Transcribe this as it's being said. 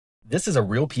This is a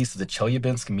real piece of the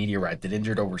Chelyabinsk meteorite that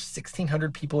injured over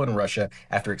 1,600 people in Russia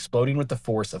after exploding with the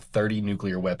force of 30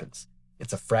 nuclear weapons.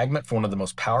 It's a fragment from one of the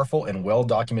most powerful and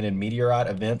well-documented meteorite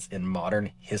events in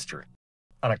modern history.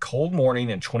 On a cold morning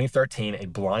in 2013, a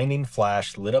blinding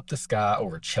flash lit up the sky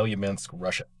over Chelyabinsk,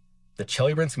 Russia. The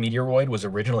Chelyabinsk meteoroid was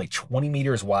originally 20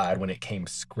 meters wide when it came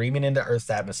screaming into Earth's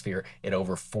atmosphere at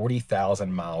over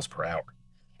 40,000 miles per hour.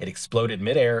 It exploded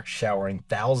midair, showering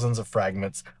thousands of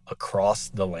fragments across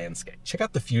the landscape. Check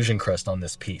out the fusion crust on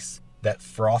this piece. That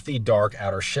frothy, dark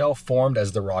outer shell formed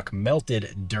as the rock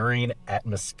melted during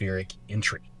atmospheric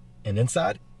entry. And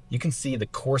inside, you can see the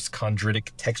coarse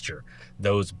chondritic texture.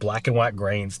 Those black and white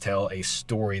grains tell a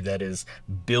story that is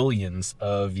billions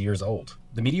of years old.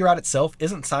 The meteorite itself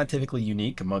isn't scientifically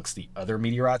unique amongst the other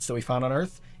meteorites that we find on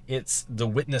Earth. It's the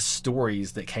witness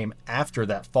stories that came after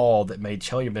that fall that made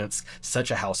Chelyabinsk such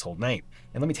a household name.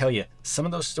 And let me tell you, some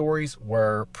of those stories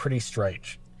were pretty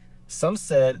strange. Some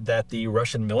said that the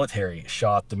Russian military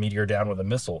shot the meteor down with a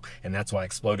missile, and that's why it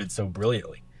exploded so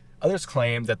brilliantly. Others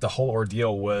claimed that the whole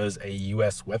ordeal was a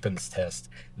US weapons test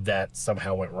that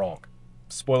somehow went wrong.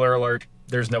 Spoiler alert,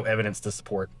 there's no evidence to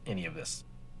support any of this.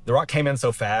 The rock came in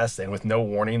so fast and with no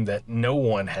warning that no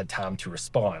one had time to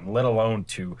respond, let alone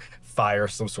to fire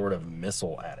some sort of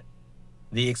missile at it.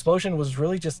 The explosion was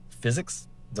really just physics.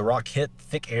 The rock hit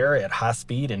thick air at high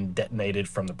speed and detonated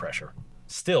from the pressure.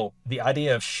 Still, the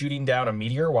idea of shooting down a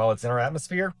meteor while it's in our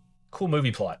atmosphere? Cool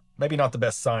movie plot. Maybe not the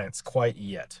best science quite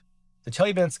yet. The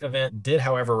Chelyabinsk event did,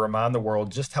 however, remind the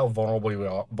world just how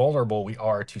vulnerable we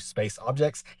are to space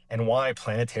objects and why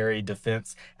planetary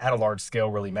defense at a large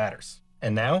scale really matters.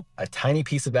 And now, a tiny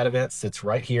piece of that event sits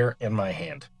right here in my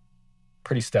hand.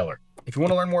 Pretty stellar. If you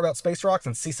want to learn more about space rocks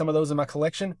and see some of those in my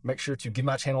collection, make sure to give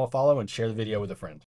my channel a follow and share the video with a friend.